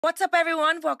What's up,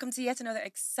 everyone? Welcome to yet another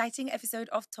exciting episode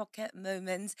of Toke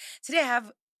Moments. Today I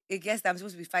have a guest that I'm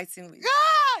supposed to be fighting with.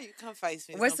 You can't fight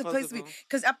me. It's We're not supposed to be, possible.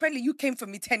 because apparently you came for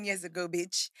me 10 years ago,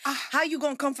 bitch. How you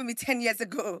gonna come for me 10 years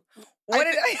ago?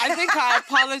 I think I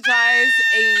apologized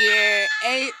in year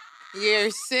 8, year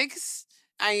 6,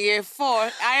 and year 4.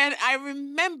 I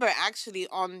remember actually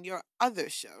on your other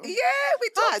show. Yeah, we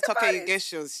talked Toke, about you it. get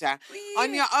shows, yeah. Yeah.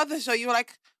 On your other show, you were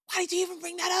like, why did you even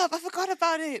bring that up? I forgot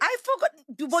about it. I forgot,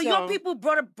 but your So- people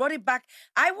brought it back.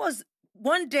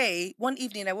 One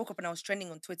evening, I woke up and I was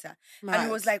trending on Twitter. And it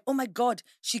was Right. like, oh my God,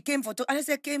 she came for... And I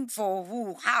said, came for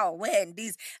who, how, when,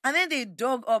 this. And then they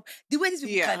dug up... The way these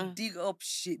people can dig up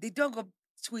shit. They dug up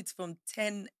tweets from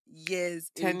 10 years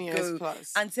 10 ago. years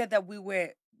plus. And said that we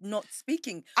were not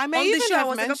speaking. I may on even the show, I have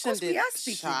was like, of course mentioned we it, are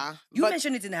speaking. Sha, You but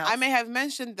mentioned it in the house. I may have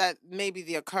mentioned that maybe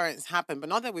the occurrence happened, but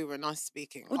not that we were not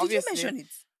speaking. Oh, did you mention it?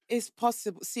 It's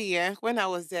possible. See, yeah, when I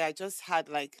was there, I just had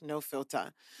like no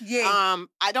filter. Yeah.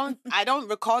 I don't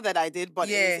recall that I did, but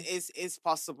Yeah. it's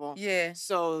possible. Yeah.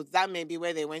 So that may be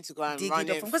where they went to go and Dig run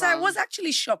it up it because I was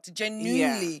actually shocked,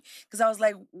 genuinely, because I was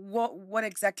like, what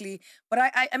exactly?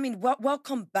 But I mean,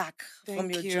 welcome back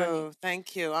from your journey.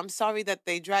 Thank you. I'm sorry that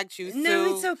they dragged you through.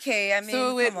 No, it's okay. I mean,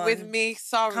 through it with me.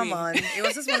 Sorry. Come on. It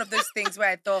was just one of those things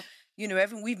where I thought,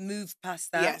 we've moved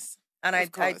past that. Yes. And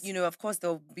of course. of course,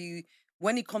 there'll be,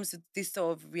 when it comes to this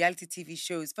sort of reality TV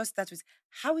shows, first start with,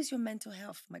 how is your mental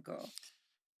health, my girl?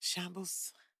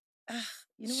 Shambles. One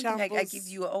thing I give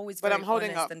you are always But very I'm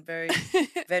holding honest up. and very,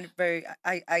 very, very.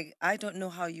 I don't know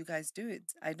how you guys do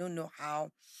it. I don't know how,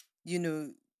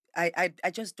 I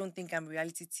just don't think I'm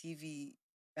reality TV,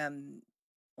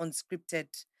 unscripted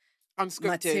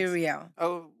material.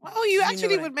 Oh, well, you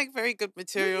actually would make very good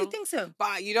material. You think so?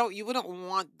 But you wouldn't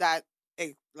want that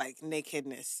like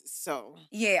nakedness. So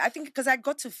yeah, I think because I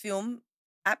got to film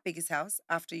at Biggies' house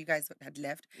after you guys had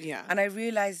left. Yeah. And I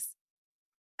realized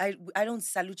I don't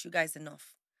salute you guys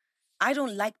enough. I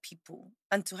don't like people.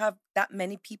 And to have that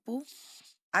many people,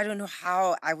 I don't know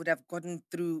how I would have gotten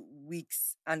through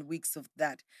weeks and weeks of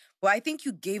that. But I think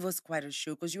you gave us quite a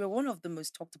show because you were one of the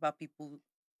most talked about people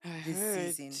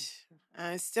this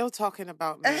season. Still talking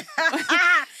about me.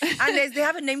 And they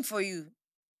have a name for you.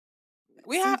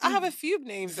 I have a few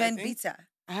names. Venita.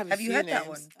 Have you heard that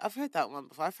one? I've heard that one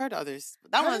before. I've heard others.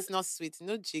 But that one's not sweet.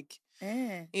 No jig.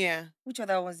 Yeah. Which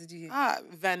other ones did you hear?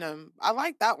 Venom. I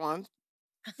like that one.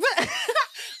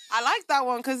 I like that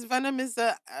one because Venom is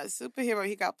a superhero.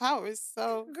 He got powers.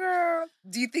 So, girl,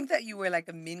 do you think that you were like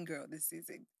a mean girl this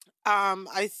season?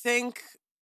 I think,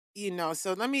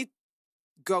 so let me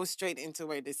go straight into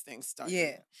where this thing started.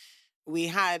 Yeah. We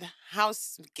had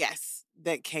house guests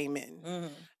that came in. Mm-hmm.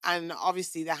 And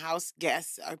obviously the house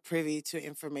guests are privy to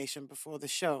information before the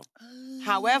show.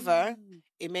 However,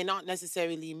 it may not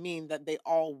necessarily mean that they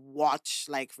all watch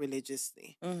like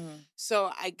religiously. Mm-hmm.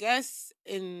 So I guess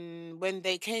when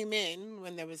they came in,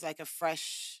 when there was like a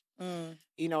fresh,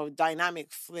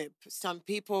 dynamic flip, some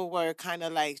people were kind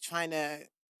of like trying to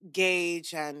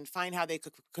gauge and find how they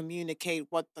could communicate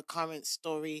what the current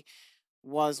story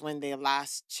was when they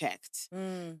last checked.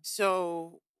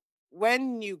 So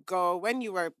when you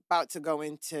were about to go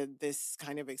into this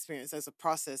kind of experience, there's a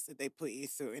process that they put you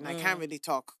through. And I can't really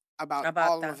talk about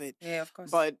all that. of it. Yeah, of course.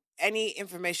 But any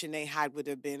information they had would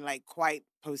have been like quite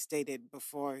post-dated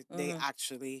before they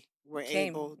actually were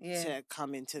able to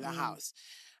come into the house.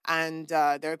 And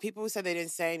there are people who said they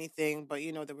didn't say anything, but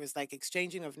there was like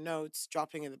exchanging of notes,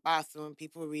 dropping in the bathroom,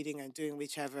 people reading and doing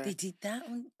whichever. They did that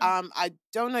one? I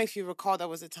don't know if you recall, there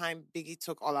was a time Biggie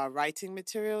took all our writing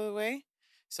material away.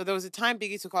 So there was a time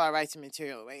Biggie took all our writing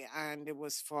material away, and it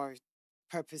was for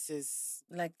purposes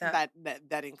like that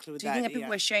include that. Do you think that people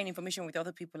were sharing information with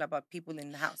other people about people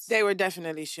in the house? They were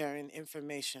definitely sharing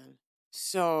information.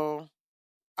 So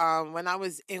when I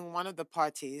was in one of the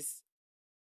parties,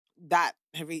 that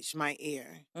reached my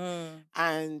ear.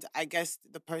 And I guess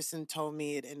the person told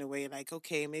me it in a way like,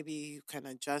 okay, maybe you can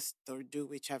adjust or do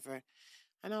whichever.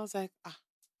 And I was like,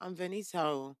 I'm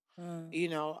Venita.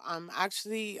 I'm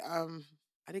actually,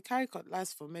 I did carry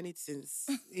cutlass for many things.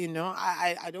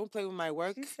 I don't play with my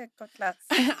work. She said cutlass.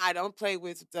 I don't play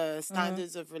with the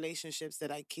standards of relationships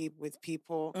that I keep with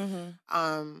people.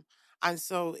 And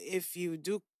so if you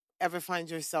do ever find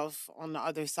yourself on the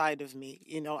other side of me,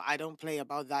 I don't play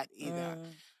about that either.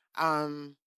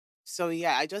 So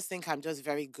yeah, I just think I'm just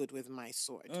very good with my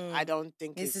sword. I don't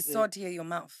think is the sword here your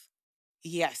mouth?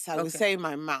 Yes, I would Okay. say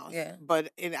my mouth, Yeah.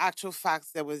 but in actual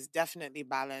fact, there was definitely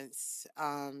balance.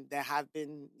 There have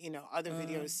been, other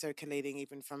videos Mm. circulating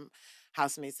even from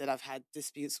housemates that I've had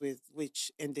disputes with,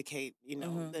 which indicate,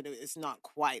 Mm-hmm. that it's not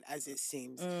quite as it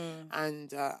seems. Mm.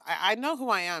 And I know who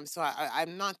I am, so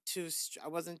I'm not too, I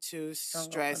wasn't too Strung up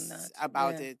on stressed that.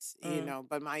 about Yeah. it, Mm.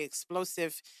 but my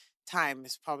explosive time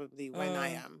is probably when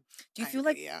I Mm. am Do you feel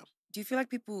like angry. Yeah.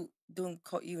 people don't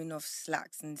cut you enough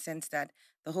slacks in the sense that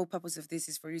the whole purpose of this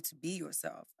is for you to be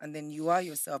yourself, and then you are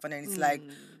yourself, and then it's like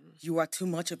Mm. you are too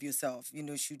much of yourself.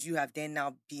 Should you have then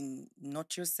now been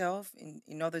not yourself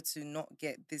in order to not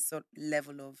get this sort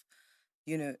level of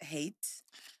hate?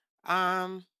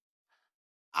 Um,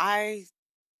 I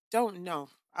don't know.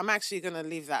 I'm actually going to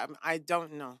leave that. I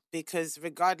don't know because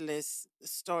regardless, the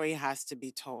story has to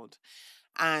be told.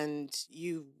 And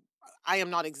I am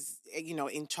not,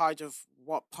 in charge of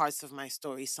what parts of my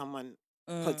story someone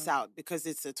puts Mm. out because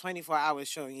it's a 24-hour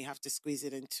show and you have to squeeze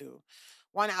it into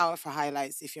 1 hour for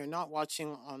highlights. If you're not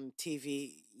watching on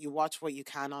TV, you watch what you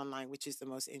can online, which is the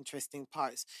most interesting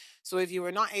parts. So if you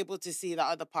were not able to see the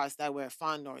other parts that were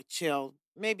fun or chill,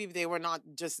 maybe they were not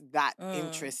just that Mm,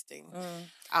 interesting. mm.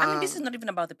 I mean, this is Um, not even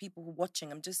about the people who are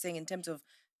watching. I'm just saying, in terms of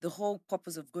the whole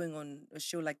purpose of going on a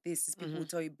show like this, is people mhm. will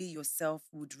tell you be yourself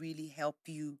would really help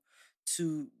you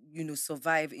to,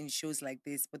 survive in shows like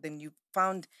this. But then you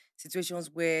found situations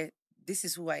where this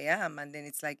is who I am, and then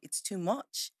it's like it's too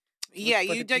much for Yeah,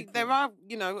 the there people. are,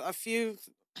 a few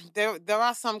there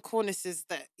are some cornices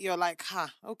that you're like, huh,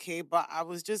 okay, but I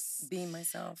was just, Being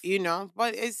myself.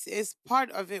 but it's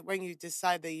part of it when you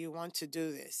decide that you want to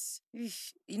do this.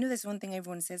 Eesh. There's one thing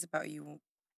everyone says about you.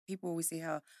 People always say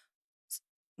how s-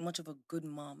 much of a good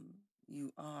mom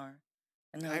you are,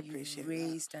 and how I you've appreciate that.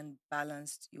 raised and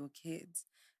balanced your kids.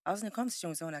 I was in a conversation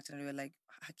with someone actually, and they were like,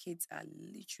 her kids are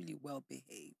literally well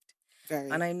behaved. And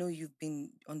Very. I know you've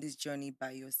been on this journey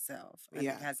by yourself, and it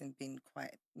Yeah. hasn't been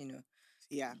quite,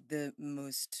 Yeah. the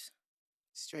most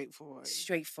Straightforward.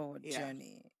 straightforward Yeah.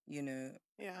 journey.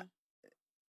 Yeah.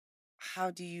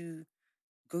 How do you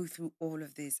go through all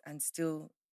of this and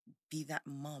still be that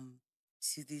mom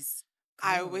to these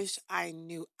I wish girls? I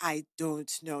knew. I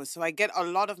don't know. So I get a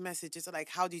lot of messages like,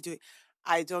 how do you do it?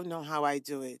 I don't know how I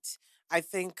do it. I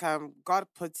think God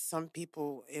puts some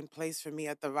people in place for me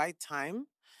at the right time.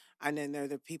 And then there are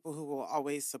the people who will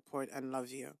always support and love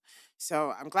you.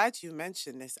 So I'm glad you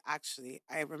mentioned this, actually.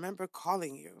 I remember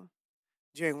calling you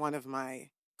during one of my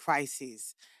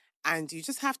crises. And you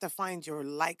just have to find your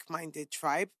like minded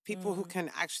tribe, people who Mm,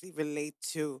 can actually relate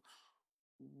to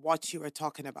what you are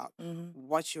talking about, mm-hmm.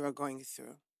 what you are going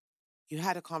through. You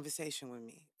had a conversation with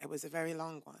me. It was a very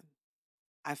long one.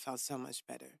 I felt so much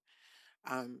better.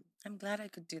 Um, I'm glad I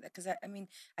could do that because I mean,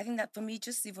 I think that for me,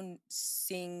 just even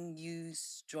seeing you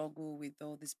struggle with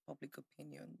all these public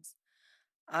opinions,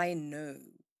 I know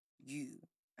you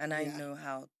and I yeah. know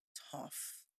how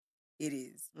tough it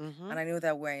is. Mm-hmm. And I know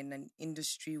that we're in an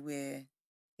industry where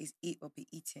it's eat or be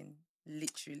eaten,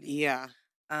 literally. Yeah.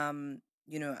 Um,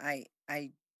 you know, I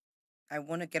I I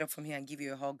want to get up from here and give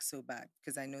you a hug so bad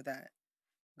because I know that,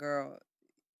 girl,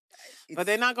 But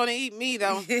they're it's not going to eat me,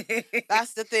 though.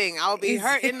 That's the thing. I'll be it's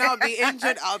hurting. I'll be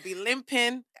injured. I'll be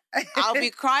limping. I'll be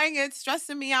crying. It's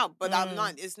stressing me out. But I'm Mm.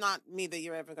 not, it's not me that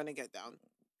you're ever going to get down.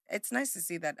 It's nice to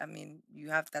see that. I mean, you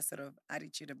have that sort of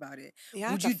attitude about it. You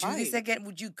have Would to you do this fight. again?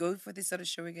 Would you go for this sort of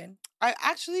show again? I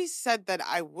actually said that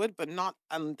I would, but not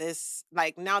on this.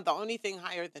 Like now, the only thing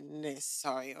higher than this,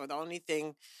 sorry, or the only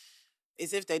thing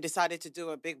is if they decided to do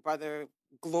a Big Brother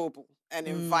global and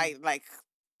Mm. invite like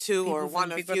two or People one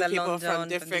from or Big few Brother people from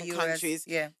London, from the different US. countries.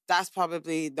 Yeah. That's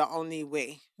probably the only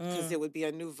way because Mm. it would be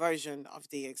a new version of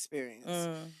the experience.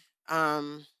 Mm.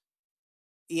 Um,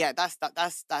 yeah, that's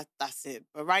it.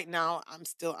 But right now,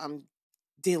 I'm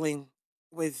dealing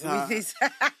with With uh this,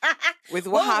 with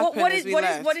what what happened what as is we what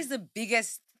is what left. is the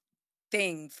biggest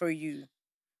thing for you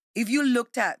if you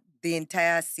looked at the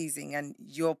entire season and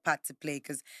your part to play?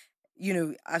 Because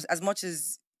as much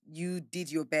as you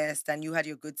did your best and you had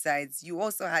your good sides, you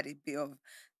also had a bit of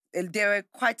there were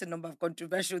quite a number of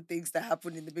controversial things that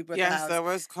happened in the Big Brother Yes, house there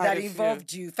was quite that a few.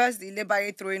 involved you. First, the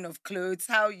elaborate throwing of clothes,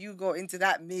 how you got into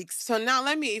that mix. So now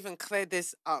let me even clear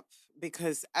this up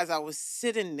because as I was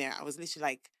sitting there, I was literally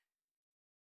like,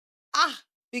 ah,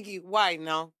 Biggie, why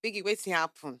now? Biggie, what's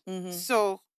happen? Mm-hmm.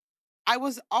 So I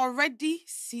was already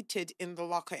seated in the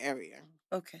locker area.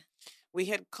 Okay. We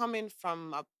had come in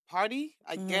from a party,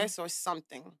 I Mm-hmm. guess, or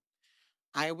something.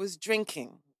 I was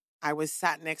drinking. I was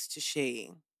sat next to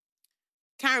Shay.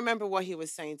 Can't remember what he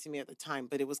was saying to me at the time,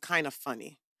 but it was kind of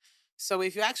funny. So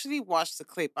if you actually watch the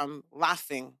clip, I'm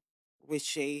laughing with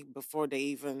Shay before they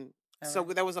even So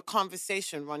right. there was a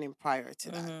conversation running prior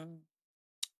to that. Mm-hmm.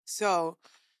 So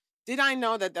did I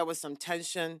know that there was some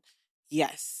tension?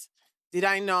 Yes. Did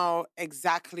I know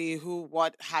exactly who,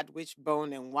 what had which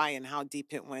bone and why and how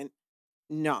deep it went?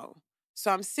 No.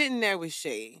 So I'm sitting there with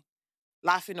Shay,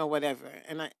 laughing or whatever,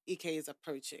 and Ike is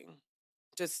approaching,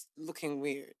 just looking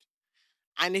weird.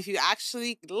 And if you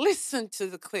actually listen to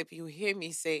the clip, you hear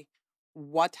me say,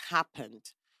 "What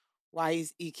happened? Why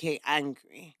is Ike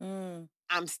angry?" Mm.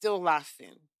 I'm still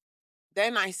laughing.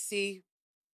 Then I see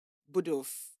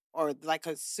Buduf, or like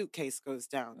a suitcase goes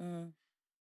down. Mm.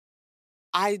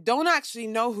 I don't actually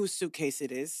know whose suitcase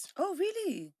it is. Oh,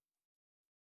 really?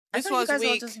 I This thought you was guys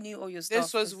all just week. knew all your This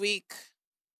stuff. was week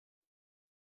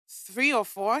 3 or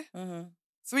 4. Mm-hmm.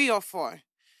 3 or 4.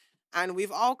 And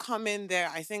we've all come in there.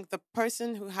 I think the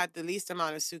person who had the least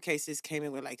amount of suitcases came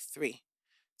in with like 3.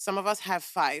 Some of us have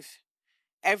 5.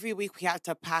 Every week we had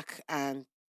to pack and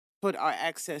put our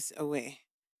excess away.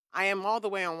 I am all the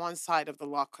way on one side of the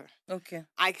locker. Okay.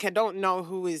 Don't know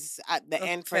who is at the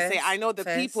end per se. I know the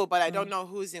people, but I don't know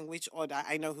who's in which order.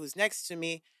 I know who's next to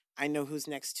me. I know who's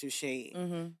next to Shay.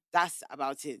 Mm-hmm. That's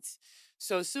about it.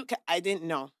 So I didn't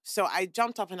know. So I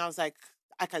jumped up and I was like,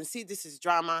 I can see this is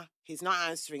drama. He's not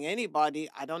answering anybody.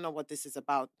 I don't know what this is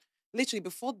about. Literally,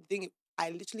 before the thing, I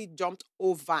literally jumped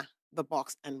over the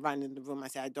box and ran in the room. I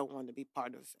said, I don't want to be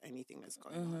part of anything that's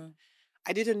going on.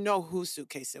 I didn't know whose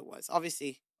suitcase it was.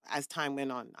 Obviously, as time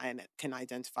went on, I can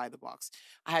identify the box.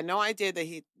 I had no idea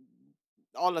that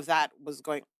all of that was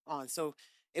going on. So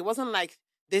it wasn't like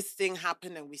this thing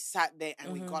happened and we sat there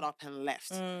and we got up and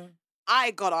left.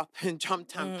 I got up and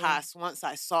jumped and passed once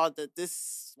I saw that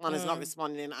this one is not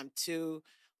responding. I'm too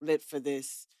lit for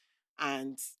this.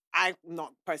 And I'm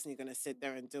not personally going to sit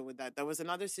there and deal with that. There was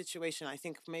another situation, I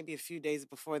think maybe a few days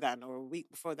before that or a week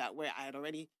before that, where I had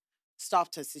already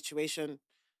stopped a situation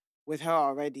with her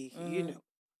already,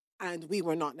 and we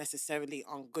were not necessarily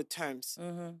on good terms.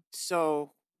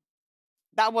 So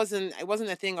it wasn't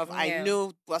a thing of I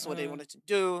knew that's what they wanted to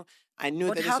do. I knew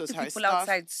But that how this was the her people stuff.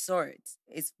 outside saw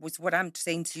it was what I'm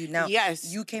saying to you now.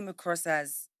 Yes. You came across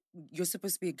as you're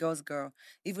supposed to be a girl's girl,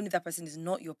 even if that person is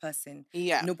not your person.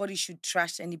 Yeah. Nobody should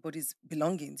trash anybody's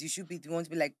belongings. You should be the one to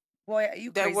be like, boy, are you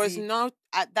There was crazy?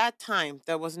 at that time,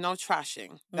 there was no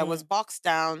trashing. There was box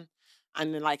down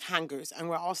and then like hangers, and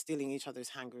we're all stealing each other's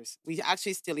hangers. We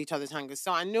actually steal each other's hangers.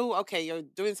 So I knew, okay, you're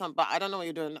doing something, but I don't know what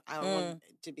you're doing. I don't want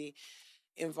to be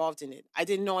involved in it. I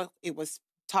didn't know it was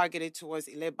targeted towards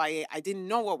Ilebaye. I didn't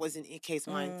know what was in Ike's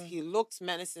mind. He looked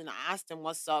menacing. I asked him,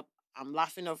 what's up? I'm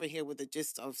laughing over here with the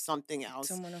gist of something else.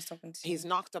 Someone else talking to you. He's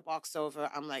knocked a box over.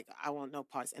 I'm like, I want no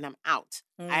parts. And I'm out.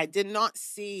 I did not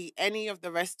see any of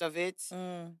the rest of it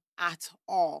at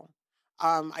all.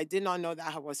 I did not know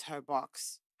that was her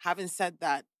box. Having said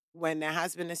that, when there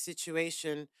has been a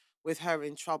situation with her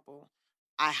in trouble,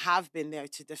 I have been there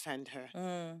to defend her.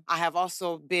 I have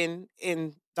also been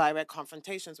in direct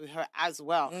confrontations with her as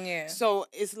well. Yeah. So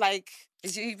it's like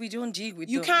we don't jig with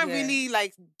you can't really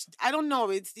like I don't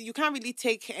know. You can't really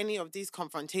take any of these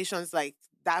confrontations like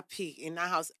that peak in that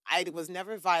house. I was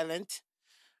never violent.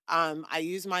 I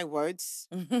use my words.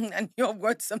 And your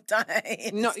words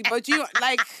sometimes. No, but you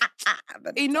like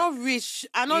rich.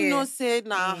 I don't know say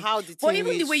now how the But thing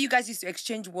even the way reach. you guys used to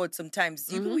exchange words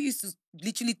sometimes, you people used to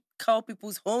literally call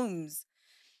people's homes.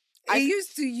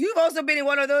 You've also been in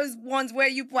one of those ones where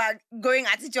you are going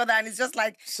at each other and it's just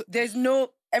like there's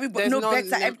no everybody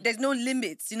there's no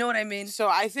limits. You know what I mean? So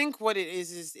I think what it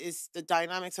is the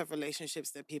dynamics of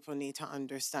relationships that people need to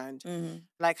understand.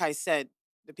 Like I said,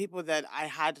 the people that I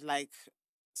had like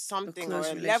something or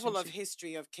a level of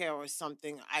history of care or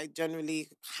something, I generally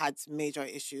had major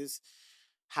issues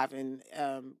having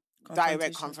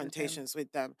direct confrontations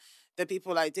with them. The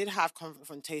people I did have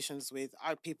confrontations with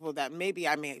are people that maybe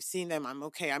I may have seen them, I'm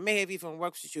okay. I may have even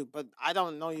worked with you, but I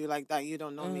don't know you like that. You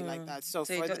don't know me like that. So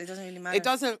it doesn't really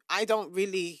matter. I don't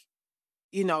really,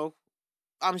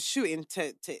 I'm shooting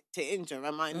to injure,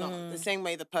 am I not? The same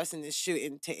way the person is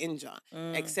shooting to injure.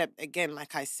 Except, again,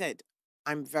 like I said,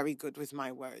 I'm very good with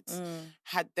my words.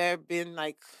 Had there been,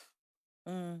 like,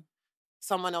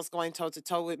 someone else going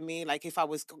toe-to-toe with me, like if I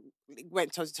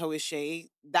went toe-to-toe with Shay,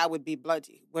 that would be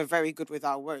bloody. We're very good with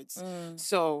our words.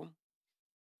 So...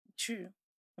 True.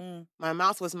 My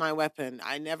mouth was my weapon.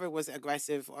 I never was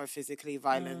aggressive or physically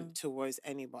violent towards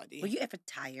anybody. Were you ever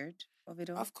tired of it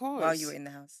all? Of course. While you were in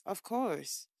the house? Of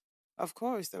course. Of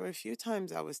course. There were a few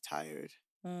times I was tired.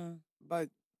 But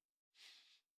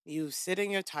you sit in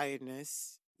your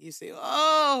tiredness. You say,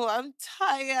 oh, I'm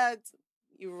tired.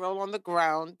 You roll on the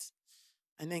ground.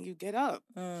 And then you get up.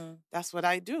 That's what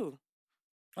I do.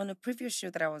 On a previous show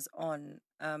that I was on,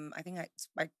 I think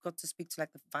I got to speak to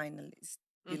like the finalists,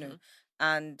 you know, Mm-hmm.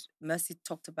 and Mercy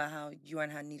talked about how you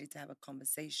and her needed to have a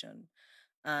conversation.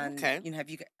 And Okay. have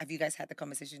you guys had the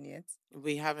conversation yet?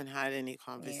 We haven't had any Yeah, because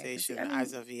I conversation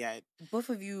as mean, of yet. both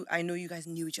of you, I know you guys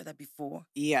knew each other before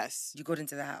Yes. you got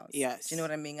into the house. Do you know Yes.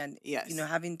 what I mean? And Yes.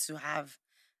 having to have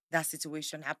that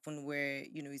situation happen where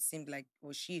it seemed like,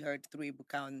 well, she heard through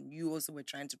Ibuka, and you also were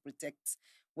trying to protect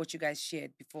what you guys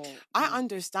shared before. I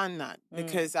understand that Mm.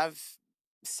 because I've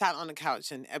sat on the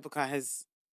couch and Ebuka has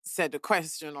said a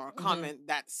question or a comment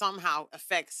that somehow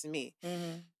affects me.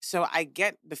 Mm-hmm. So I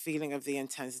get the feeling of the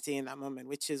intensity in that moment,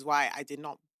 which is why I did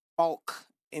not bulk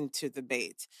into the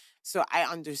bait. So I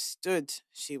understood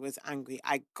she was angry.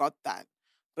 I got that.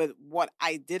 But what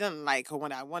I didn't like or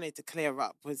what I wanted to clear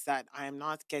up was that I am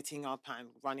not getting up and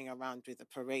running around with a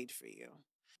parade for you.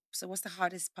 So what's the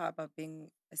hardest part about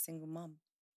being a single mom?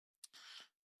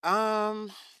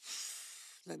 Um,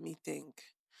 let me think.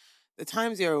 The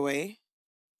times you're away,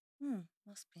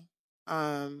 Must be.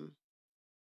 um,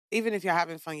 even if you're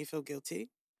having fun, you feel guilty.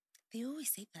 They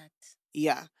always say that.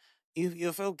 Yeah,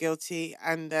 you feel guilty,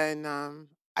 and then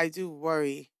I do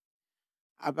worry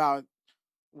about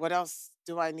what else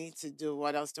do I need to do?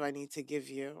 What else do I need to give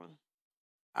you?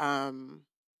 Um,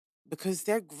 because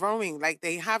they're growing, like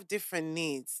they have different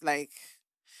needs. Like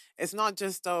it's not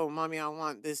just, oh, mommy, I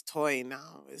want this toy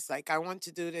now. It's like I want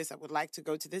to do this. I would like to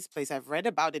go to this place. I've read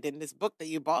about it in this book that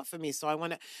you bought for me, so I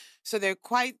want to. So they're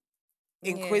quite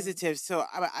Yeah. inquisitive. So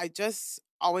I just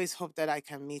always hope that I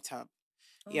can meet up.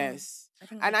 Oh, Yes. I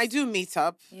think And I that's do meet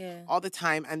up yeah. all the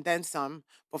time and then some.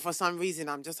 But for some reason,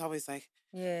 I'm just always like,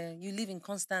 Yeah, you live in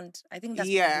constant. I think that's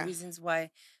one of the yeah, reasons why,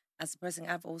 as a person,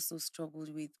 I've also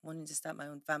struggled with wanting to start my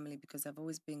own family, because I've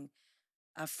always been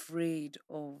afraid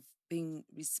of being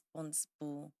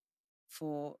responsible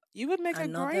for you would make a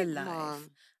another great life, mom.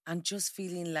 and just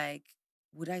feeling like,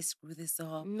 would I screw this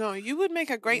up? No, you would make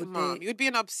a great Would mom. they? You would be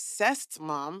an obsessed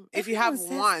mom. If you have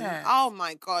Everyone says one, that. oh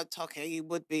my God, Toke, you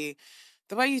would be.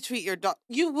 The way you treat your dog,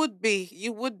 you would be,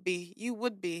 you would be, you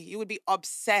would be, you would be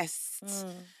obsessed.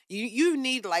 Mm. You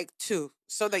need like two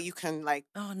so that you can like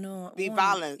Oh no, be one.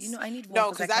 balanced. I need one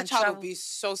No, because I because that can child will travel. be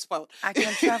so spoiled. I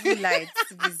can travel light,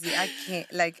 busy. I can't,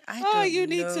 like, I Oh, you don't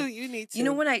need know. to. You need You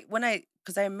know, to.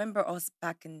 because I remember us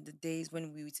back in the days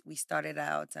when we started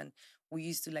out, and we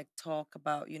used to like talk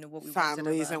about, what we wanted of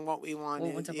Families our and what we what we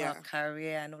wanted. wanted of our Yeah.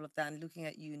 career and all of that. And looking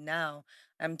at you now,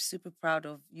 I'm super proud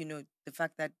of, the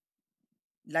fact that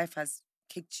life has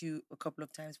kicked you a couple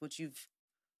of times, but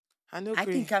I I think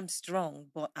agree. I'm strong,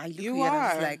 but I look at You you and I'm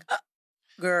just are. like, You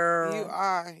girl,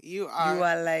 are. You you are.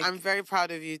 are I'm like, very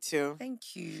proud of you too.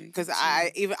 thank you, you Because too.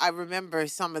 I remember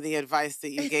some of the advice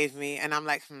that you gave me, and I'm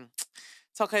like,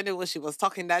 Toka knew what she was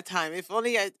talking that time. If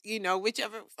only I,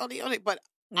 whichever, if only. But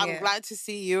I'm Yeah, glad to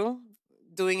see you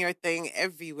doing your thing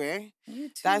everywhere. you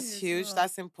too That's as huge. well.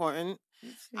 That's important.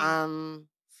 You too. Um,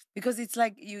 Because it's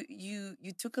like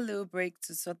you took a little break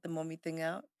to sort the mommy thing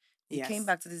out. You came yes,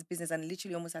 back to this business and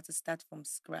literally almost had to start from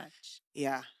scratch.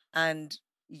 yeah. And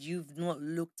you've not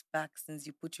looked back since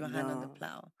you put your hand on the No,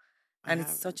 plow. I And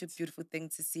it's such a haven't. beautiful thing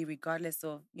to see, regardless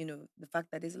of, the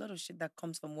fact that there's a lot of shit that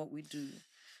comes from what we do.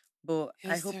 But I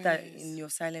Yes, hope there that is. in your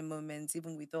silent moments,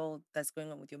 even with all that's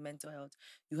going on with your mental health,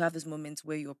 you have those moments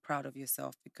where you're proud of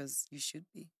yourself, because you should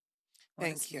be.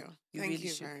 Thank you. Honestly, you Thank really you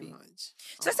should very be. much.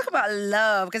 So let's talk Oh. about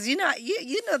love, because you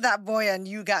know that boy and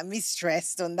you got me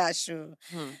stressed on that show.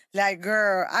 Hmm. Like,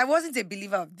 girl, I wasn't a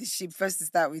believer of this ship first to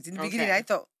start with. In the beginning, I Okay.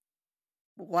 thought,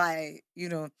 why,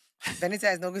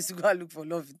 Venita is not going to go and look for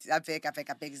love. I beg,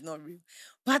 it's not real.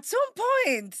 But at some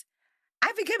point,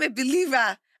 I became a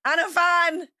believer and a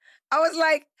fan. I was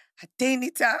like,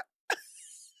 Adenita.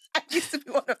 I used to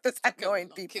be one of those Okay, will annoying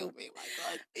not kill people. me, my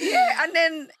God. Yeah, and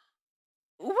then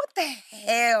what the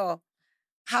hell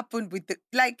happened with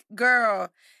like, girl?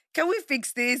 Can we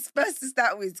fix this first to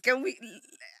start with? Can we?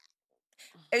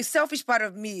 A selfish part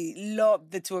of me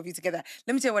loved the two of you together.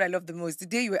 Let me tell you what I love the most. The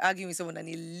day you were arguing with someone and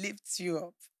he lifts you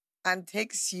up and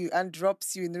takes you and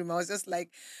drops you in the room, I was just like,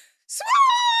 Swan!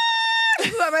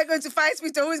 Who am I going to fight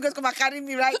with? Who is going to come and carry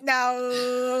me right now?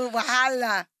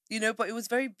 Wahala. But it was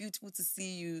very beautiful to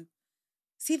see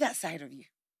that side of you.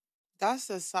 That's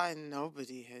a sign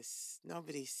nobody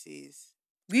sees.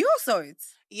 We all saw it.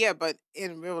 Yeah, but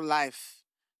in real life,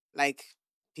 like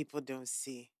people don't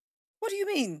see. What do you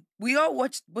mean? We all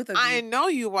watched both of I you. know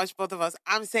you watch both of us.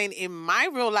 I'm saying in my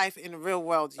real life, in the real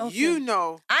world, Okay. you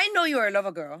know, I know you're a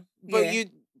lover girl. but Yeah.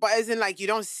 but as in like you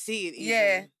don't see it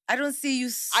Yeah. even. I don't see you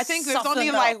I think there's only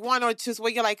soften like up. one or two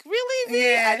where you're like, really, V?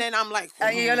 Yeah. And then I'm like,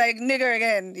 And you're like, nigger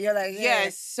again. You're like, yeah.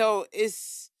 yes. So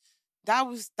it's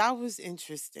that was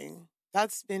interesting.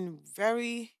 That's been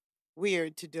very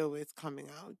weird to deal with coming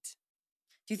out.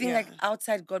 Do you think like Yeah.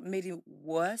 outside God made it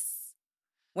worse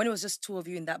when it was just two of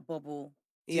you in that bubble?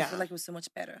 Do you feel Yeah. like it was so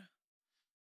much better?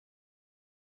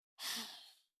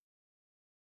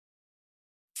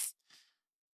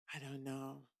 I don't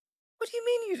know. What do you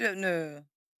mean you don't know?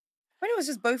 When it was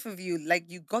just both of you, like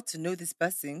you got to know this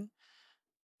person.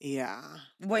 Yeah.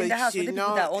 Well, in the But house, were you there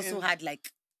people that know, also in had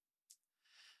like,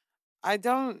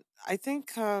 I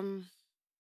think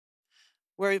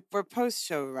we're post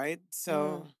show, right?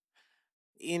 So,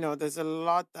 mm, there's a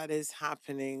lot that is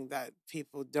happening that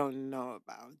people don't know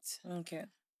about. okay,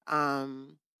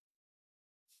 Um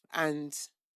and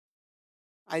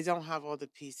I don't have all the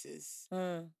pieces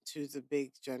mm, to the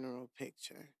big general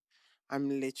picture.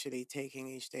 I'm literally taking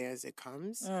each day as it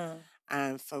comes mm,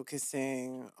 and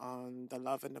focusing on the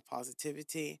love and the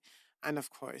positivity. And of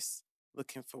course,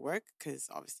 looking for work because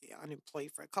obviously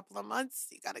unemployed for a couple of months.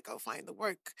 You got to go find the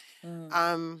work. mm,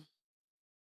 Um,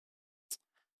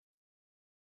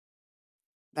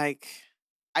 like,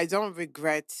 I don't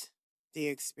regret the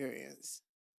experience.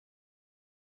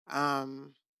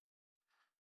 Um,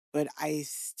 but I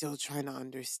still trying to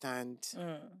understand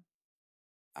mm.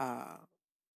 uh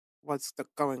what's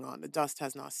going on. The dust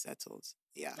has not settled.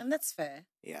 Yeah. And that's fair.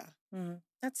 Yeah.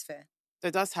 That's fair.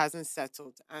 The dust hasn't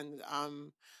settled, and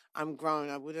I'm grown.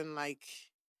 I wouldn't like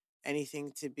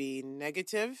anything to be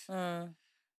negative, Mm.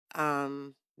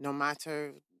 no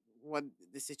matter what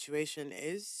the situation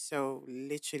is. So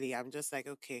literally, I'm just like,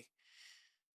 okay,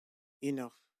 you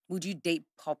know, Would you date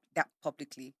that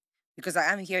publicly? Because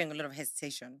I am hearing a lot of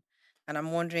hesitation, and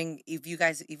I'm wondering if you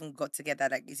guys even got together.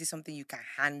 Like, is this something you can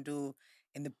handle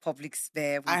in the public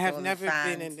sphere I with have all the never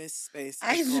been in fans? this space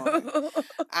I before, know.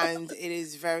 and it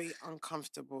is very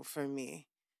uncomfortable for me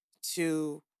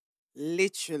to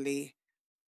literally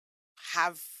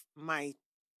have my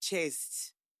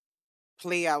chest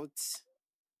play out,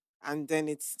 and then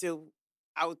it's still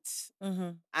out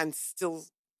Mm-hmm. and still,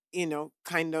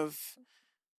 kind of,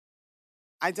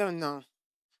 I don't know.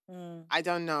 Mm, I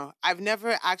don't know. I've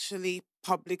never actually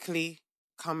publicly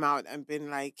come out and been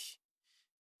like,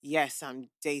 yes, I'm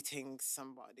dating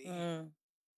somebody. mm,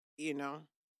 You know,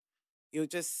 you'll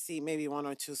just see maybe one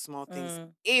or two small things mm.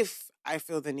 if I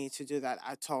feel the need to do that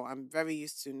at all. I'm very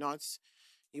used to not,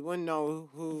 you wouldn't know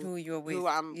who Who you're who with?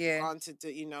 I'm Yeah. gone to,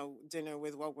 dinner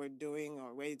with, what we're doing,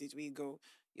 or where did we go.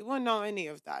 You wouldn't know any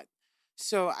of that.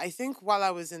 So I think while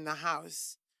I was in the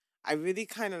house, I really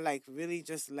kind of like really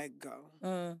just let go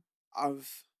Mm,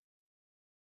 of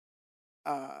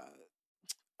uh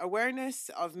awareness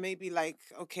of maybe like,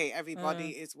 okay, everybody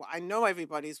mm. is, I know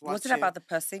everybody's Was it watching. about the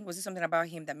person? Was it something about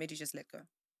him that made you just let go?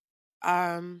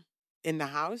 In the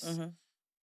house, Mm-hmm.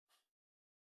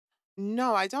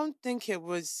 no, I don't think it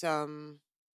was.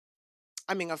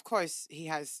 I mean, of course he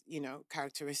has,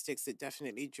 characteristics that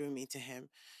definitely drew me to him,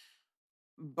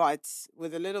 but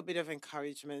with a little bit of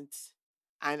encouragement.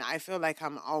 And I feel like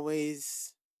I'm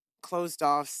always closed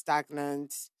off,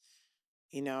 stagnant,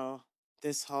 you know,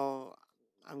 this whole,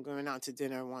 I'm going out to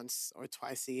dinner once or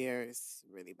twice a year is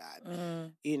really bad,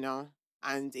 Mm. you know?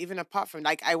 And even apart from,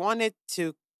 like, I wanted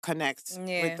to connect with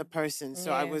Yeah. the person.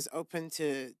 So I Yeah. was open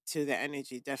to the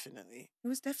energy, definitely. It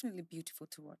was definitely beautiful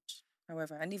to watch.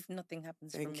 However, and if nothing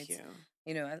happens from Thank it,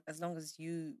 you. as long as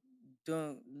you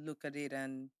don't look at it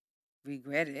and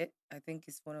regret it, I think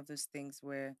it's one of those things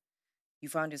where you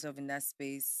found yourself in that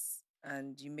space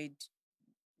and you made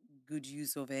good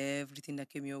use of everything that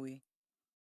came your way.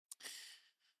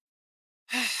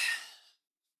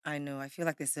 I know. I feel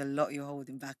like there's a lot you're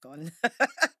holding back on,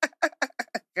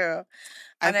 girl.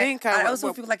 I And I, think I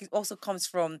also feel like it also comes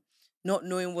from not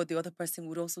knowing what the other person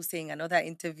would also say in another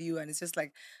interview. And it's just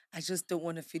like, I just don't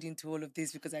want to fit into all of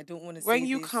this because I don't want to when say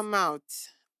you this. come out,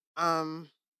 um,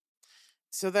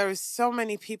 so there are so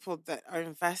many people that are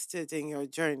invested in your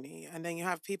journey, and then you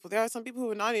have people. There are some people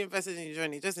who are not invested in your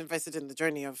journey, just invested in the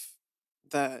journey of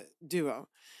the duo,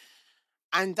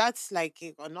 and that's like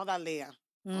another layer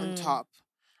on Mm, top.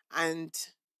 And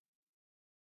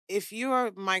if you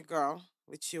are my girl,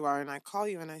 which you are, and I call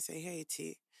you and I say, "Hey,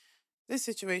 T, this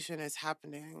situation is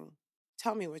happening.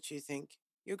 Tell me what you think."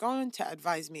 You're going to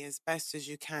advise me as best as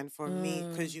you can for me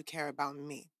because mm, you care about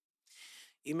me.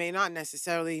 You may not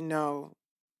necessarily know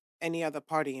any other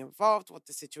party involved, what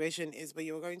the situation is, but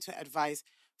you're going to advise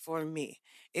for me.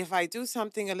 If I do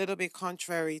something a little bit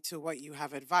contrary to what you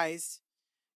have advised,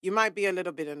 you might be a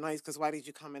little bit annoyed because why did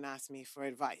you come and ask me for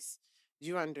advice? Do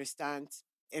you understand?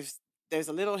 If there's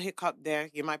a little hiccup there,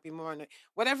 you might be more annoyed.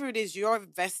 Whatever it is, you're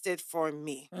vested for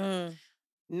me, mm,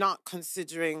 not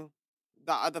considering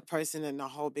the other person in the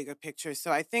whole bigger picture.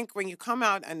 So I think when you come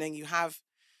out and then you have,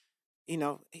 you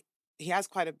know, he has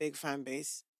quite a big fan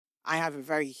base. I have a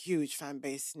very huge fan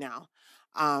base now.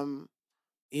 Um,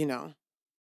 you know,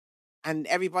 and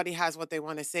everybody has what they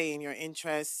want to say in your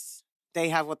interests. They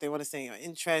have what they want to say in your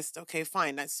interest. Okay,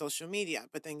 fine, that's social media.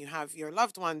 But then you have your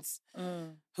loved ones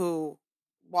who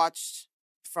watched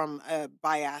from a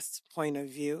biased point of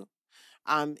view.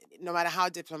 No matter how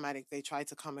diplomatic they try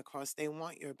to come across, they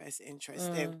want your best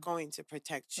interest. They're going to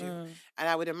protect you. And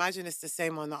I would imagine it's the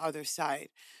same on the other side.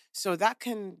 So that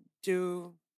can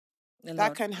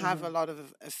have a lot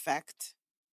of effect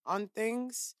on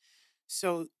things.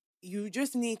 So you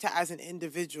just need to, as an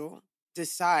individual,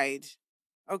 decide,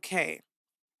 okay,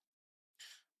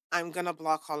 I'm going to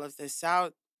block all of this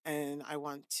out and I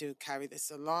want to carry this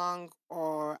along,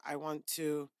 or I want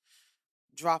to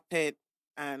drop it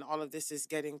and all of this is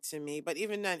getting to me. But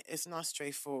even then, it's not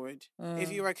straightforward.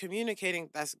 If you are communicating,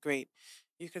 that's great.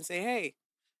 You can say, hey,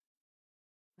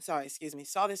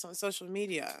 saw this on social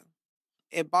media.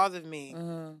 It bothered me.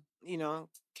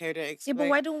 Care to Yeah, but explain?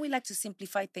 why don't we like to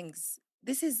simplify things?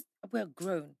 We're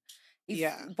grown.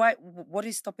 Yeah. What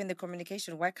is stopping the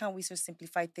communication? Why can't we so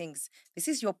simplify things? This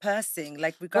is your person,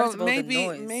 like regardless Well, of all the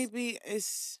noise. maybe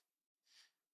it's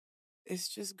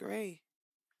just gray.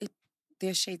 There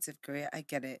are shades of gray. I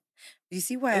get it. You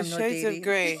see why It's I'm not shades dating? of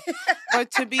gray. But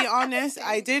to be honest,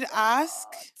 I did ask.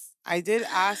 I did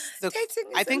ask Dating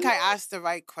is I think a I lot. asked the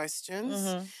right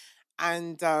questions,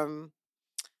 and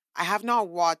I have not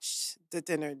watched the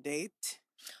dinner date.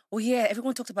 Oh yeah,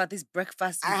 everyone talked about this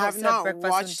breakfast. I You have guys have not breakfast on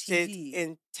watched it TV.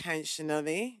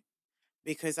 intentionally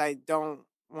because I don't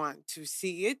want to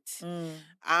see it.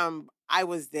 I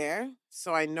was there,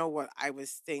 so I know what I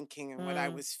was thinking and what I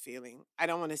was feeling. I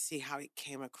don't want to see how it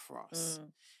came across,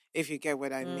 if you get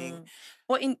what I mean.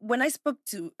 But when I spoke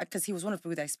to, because he was one of the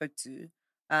people that I spoke to,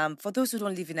 for those who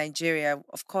don't live in Nigeria,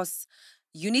 of course,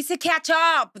 you need to catch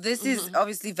up. This is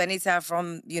obviously Venita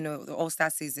from, the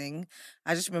All-Star season.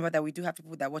 I just remember that we do have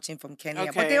people that are watching from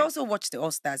Kenya, but they also watch the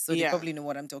All-Stars, so they probably know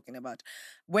what I'm talking about.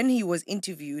 When he was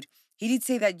interviewed, he did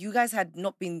say that you guys had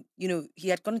not been, he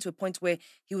had gotten to a point where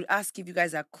he would ask if you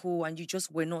guys are cool and you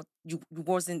just were not, you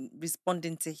wasn't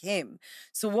responding to him.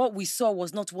 So what we saw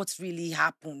was not what's really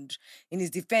happened. In his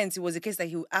defense, it was a case that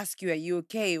he would ask you, are you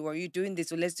okay? Or are you doing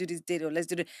this? Or let's do this date, or let's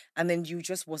do it. And then you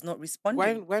just was not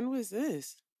responding. When was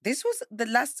this? This was the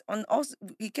last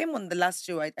he came on the last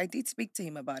show. I did speak to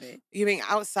him about it. You mean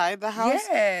outside the house?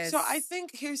 Yes. So I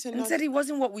think here's And another. said it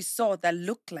wasn't what we saw that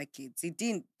looked like it. It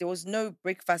didn't. There was no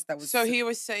breakfast that was. So he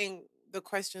was saying the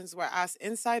questions were asked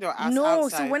inside or asked No,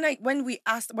 outside? so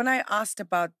when I asked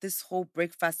about this whole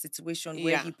breakfast situation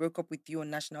where he broke up with you on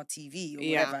national TV or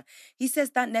whatever, he says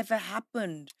that never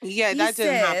happened. Yeah, that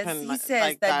didn't happen. He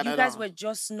says that you guys were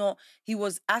just not. He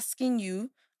was asking you,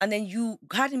 and then you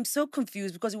had him so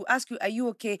confused because he would ask you, "Are you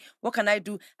okay? What can I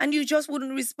do?" And you just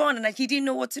wouldn't respond, and like he didn't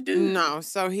know what to do. No,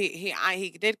 so he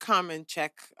did come and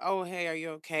check. Oh, hey, are you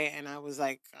okay? And I was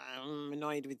like, I'm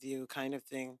annoyed with you, kind of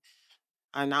thing.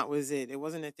 And that was it. It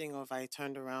wasn't a thing of I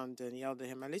turned around and yelled at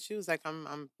him. I literally was like,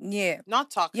 I'm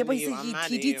not talking to you. I'm mad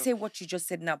he at did you. say what you just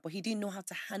said now, but he didn't know how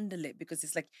to handle it because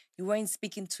it's like you weren't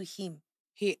speaking to him.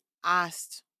 He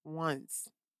asked once.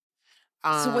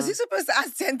 So was he supposed to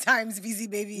ask 10 times, busy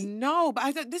baby? No, but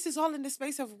I thought this is all in the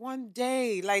space of one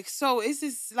day. Like, so is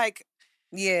this like...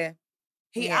 Yeah.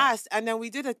 He asked, and then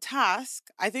we did a task.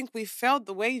 I think we failed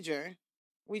the wager.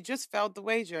 We just failed the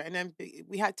wager, and then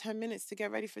we had 10 minutes to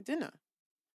get ready for dinner.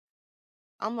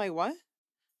 I'm like, what?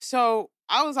 So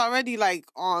I was already like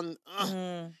on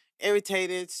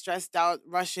irritated, stressed out,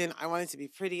 rushing. I wanted to be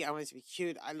pretty. I wanted to be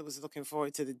cute. I was looking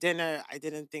forward to the dinner. I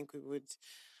didn't think we would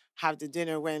have the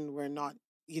dinner when we're not,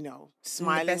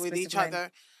 smiling with each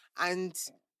other. And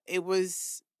it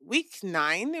was week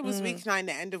 9. It was week 9,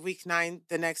 the end of week 9.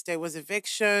 The next day was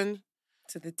eviction.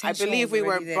 So the I tension believe was we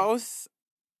were already there. both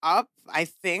up, I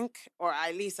think, or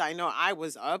at least I know I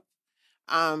was up.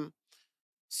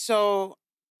 So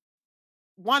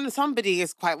somebody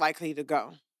is quite likely to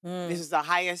go. This is the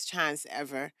highest chance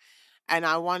ever. And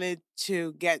I wanted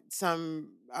to get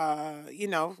some,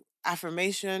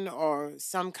 affirmation or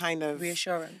some kind of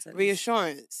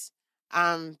reassurance.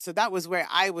 So that was where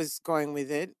I was going with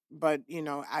it. But,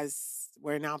 as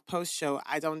we're now post-show,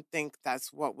 I don't think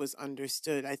that's what was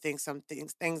understood. I think some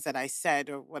things that I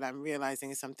said, or what I'm realizing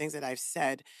is some things that I've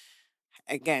said,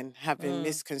 again, have been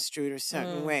misconstrued a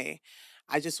certain way.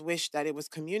 I just wish that it was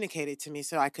communicated to me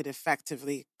so I could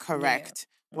effectively correct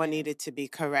what needed to be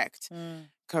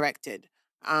corrected.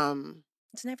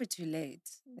 It's never too late.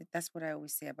 That's what I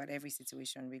always say about every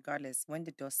situation, regardless. When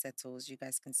the dust settles, you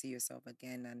guys can see yourself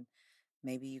again and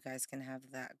maybe you guys can have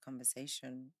that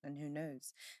conversation, and who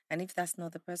knows. And if that's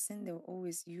not the person, they'll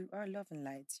always, you are love and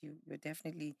light. You're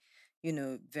definitely,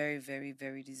 very, very,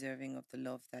 very deserving of the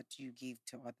love that you give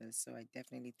to others. So I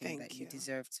definitely think that Thank you you.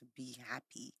 deserve to be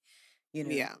happy.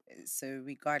 Yeah. So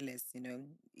regardless,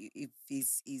 if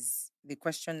is the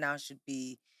question now should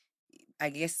be, I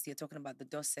guess you're talking about the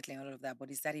dust settling, all of that, but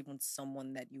is that even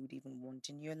someone that you would even want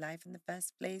in your life in the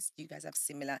first place? Do you guys have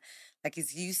similar, like,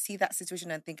 is you see that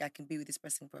situation and think I can be with this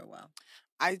person for a while?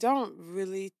 I don't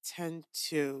really tend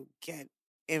to get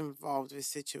involved with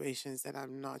situations that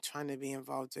I'm not trying to be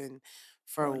involved in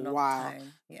for For a a long while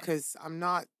time. Yeah. because I'm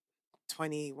not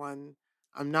 21.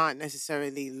 I'm not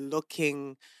necessarily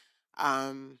looking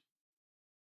um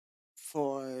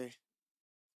for,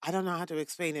 I don't know how to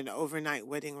explain it, an overnight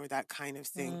wedding or that kind of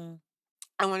thing. Mm,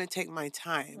 I want to take my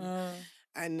time. mm,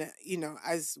 And,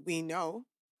 as we know,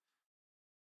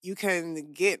 you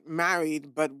can get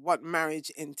married, but what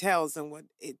marriage entails and what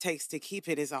it takes to keep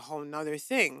it is a whole nother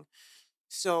thing.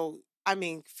 So, I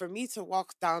mean, for me to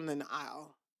walk down an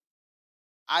aisle,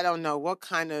 I don't know what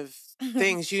kind of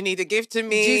things you need to give to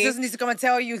Jesus me needs to come and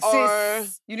tell you, or,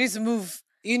 sis, you need to move.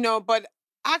 but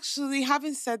actually,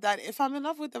 having said that, if I'm in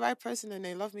love with the right person and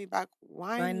they love me back,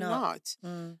 why Why not? not?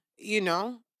 Mm, You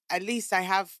know, at least I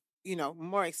have,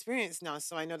 more experience now.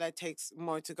 So I know that takes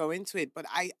more to go into it, but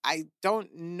I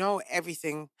don't know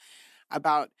everything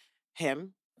about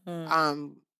him.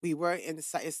 mm, We were in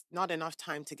the it's not enough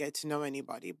time to get to know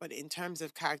anybody, but in terms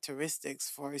of characteristics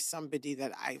for somebody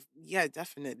that yeah,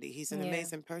 definitely, he's an yeah.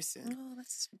 amazing person. Oh,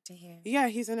 that's sweet to hear. Yeah,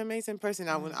 he's an amazing person.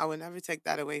 Mm, I would never take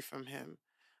that away from him.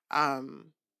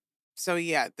 Um, so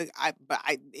yeah,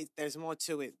 there's more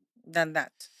to it than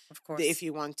that, of if course.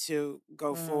 you want to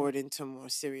go Mm, forward into more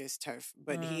serious turf.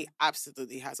 But he mm,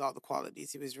 absolutely has all the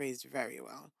qualities. He was raised very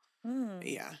well. mm.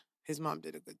 Yeah, his mom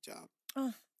did a good job.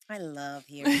 Oh, I love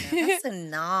hearing that. That's so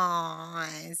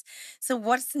nice. So,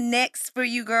 what's next for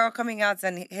you, girl? Coming out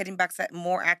and heading back to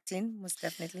more acting, most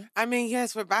definitely. I mean,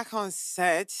 yes, we're back on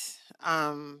set.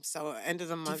 So end of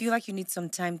the Do you month, feel like you need some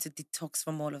time to detox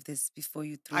from all of this before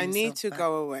you throw I need yourself to back?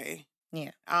 go away.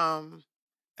 Yeah. Um,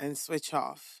 and switch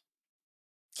off.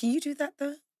 Can you do that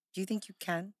though? Do you think you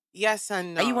can? Yes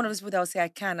and Are you one of no. those people that will say I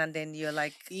can and then you're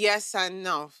like, Yes and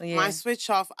no. My yeah? switch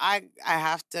off, I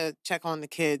have to check on the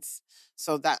kids.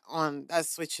 So that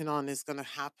switching on is gonna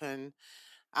happen.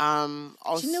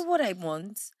 Do you know Also, what I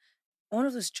want? One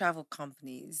of those travel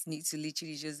companies need to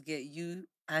literally just get you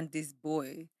and this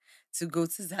boy to go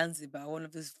to Zanzibar, one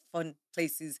of those fun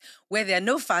places where there are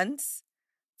no fans,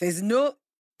 there's no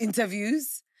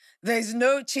interviews, there's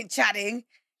no chit chatting.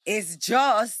 It's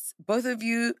just both of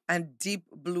you and deep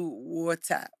blue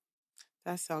water.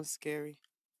 that sounds scary.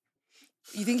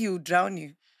 You think he will drown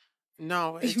you?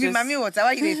 No, You it be just mommy water.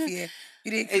 Why you dey fear?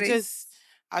 You dey it craze? just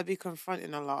I'd be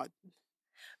confronting a lot.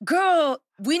 Girl,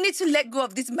 we need to let go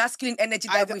of this masculine energy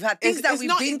I that d- we've had, things that it's we've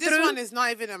not been this through. one is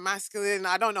not even a masculine.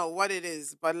 I don't know what it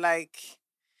is, but like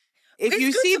if It's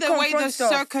you good see to the way the confront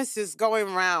stuff. circus is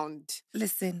going round,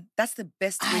 Listen, that's the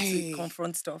best way to I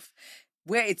confront stuff.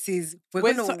 Where it is, we're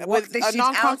going to work with this a shit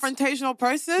out. non-confrontational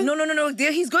person, No, no, no, no.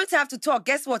 He's going to have to talk.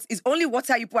 Guess what? It's only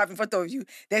water you put up in front of you.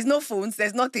 There's no phones.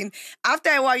 There's nothing. After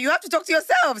a while, you have to talk to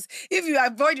yourselves. If you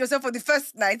avoid yourself for the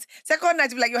first night, second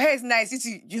night, you'll be like, your hair is nice.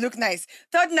 You look nice.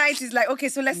 Third night is like, okay,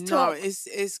 so let's no, talk.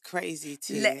 it's crazy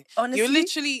too. You Honestly,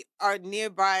 literally are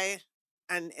nearby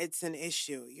and it's an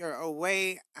issue. You're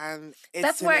away and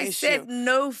that's it's an why I issue. said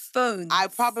no phones. I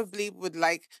probably would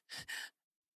like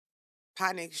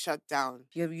panic shut down.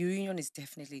 Your reunion is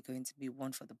definitely going to be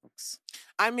one for the books.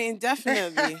 I mean,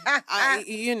 definitely.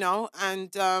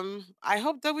 And I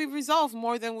hope that we resolve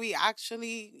more than we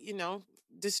actually,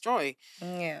 destroy.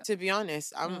 Yeah. To be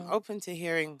honest, I'm Mm, open to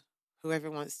hearing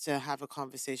whoever wants to have a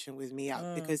conversation with me out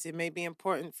mm, because it may be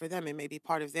important for them. It may be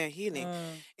part of their healing.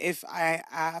 mm, If I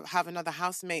have another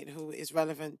housemate who is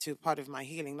relevant to part of my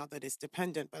healing, not that it's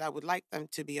dependent, but I would like them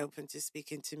to be open to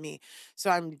speaking to me. So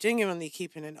I'm genuinely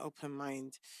keeping an open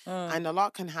mind. mm, And a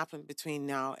lot can happen between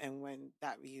now and when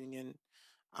that reunion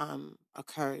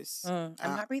occurs. mm.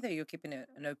 I'm happy that you're keeping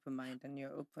an open mind and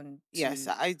you're open Yes,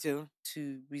 I do.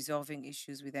 to resolving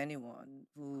issues with anyone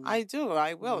who, I do.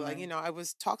 I you will. Like, know. I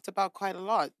was talked about quite a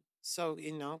lot. So,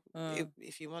 if Mm,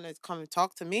 if you want to come and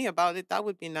talk to me about it, that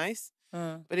would be nice.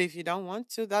 mm, But if you don't want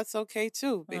to, that's okay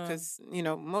too, mm, because,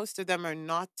 most of them are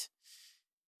not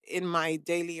in my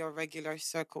daily or regular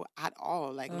circle at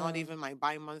all. Like not mm, even my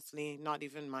bi-monthly, not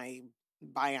even my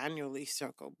biannually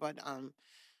circle. But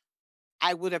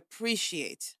I would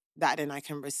appreciate that and I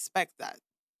can respect that.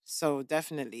 So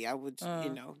definitely I would,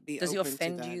 mm. be Does it open to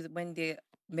offend that. you when they're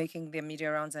making their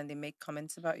media rounds and they make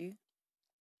comments about you?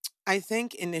 I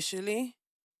think initially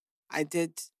I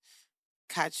did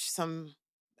catch some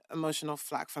emotional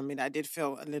flack from it. I did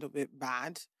feel a little bit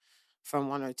bad from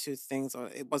one or two things, or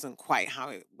it wasn't quite how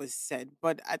it was said.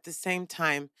 But at the same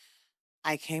time,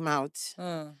 I came out.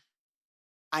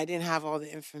 I didn't have all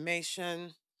the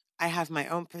information. I have my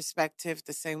own perspective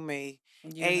the same way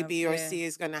You A, have, B, or yeah. C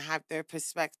is going to have their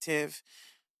perspective.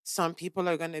 Some people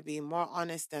are going to be more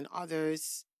honest than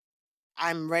others.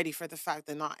 I'm ready for the fact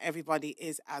that not everybody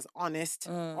is as honest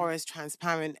or as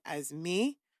transparent as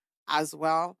me as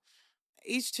well.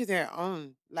 Each to their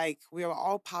own. Like, we are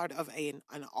all part of an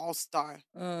all-star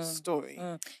story.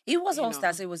 It was You all know?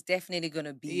 stars. It was definitely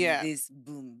gonna be Yeah. this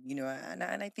boom, you know. And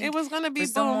I It think was going to for be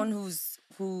someone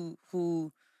boom.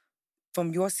 who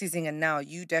from your season and now,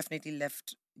 you definitely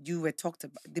left. You were talked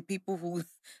about. The people who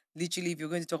literally, if you're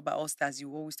going to talk about all stars,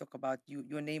 you always talk about you.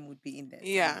 Your name would be in there.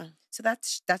 Yeah. So that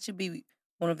should be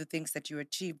one of the things that you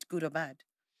achieved, good or bad.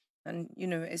 And you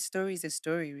know, a story is a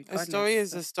story, A story regardless.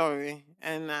 is a story.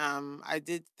 And I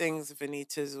did things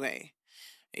Venita's way.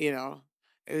 You know,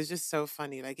 it was just so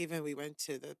funny. Like, even we went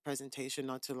to the presentation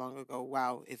not too long ago,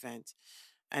 wow event,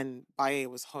 and Baye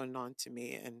was holding on to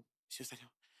me, and she was like,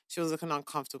 she was looking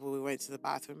uncomfortable. We went to the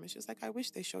bathroom, and she was like, I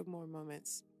wish they showed more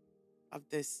moments of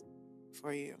this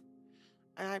for you.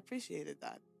 And I appreciated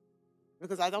that,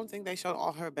 because I don't think they showed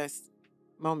all her best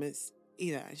moments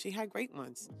either. And she had great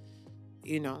ones,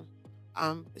 you know.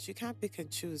 But you can't pick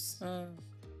and choose. You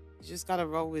just gotta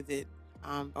roll with it.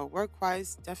 But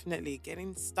work-wise, definitely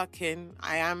getting stuck in.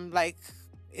 I am like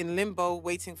in limbo,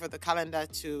 waiting for the calendar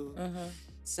to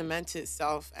cement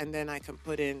itself, and then I can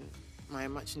put in my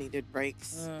much-needed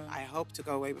breaks. I hope to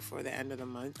go away before the end of the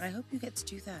month. I hope you get to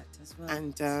do that as well.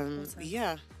 And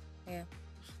yeah.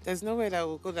 There's nowhere that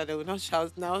will go that they will not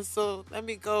shout now. So let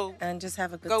me go And just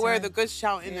have a good go time. where the good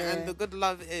shouting and the good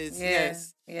love is.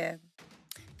 Yes. Yeah.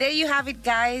 There you have it,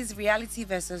 guys. Reality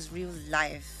versus real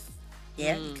life.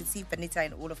 Yeah, you can see Venita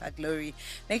in all of her glory.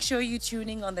 Make sure you're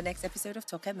tuning on the next episode of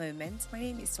Toke Moments. My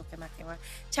name is Toke Makewa.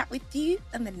 Chat with you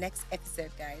on the next episode,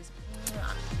 guys.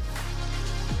 Mwah.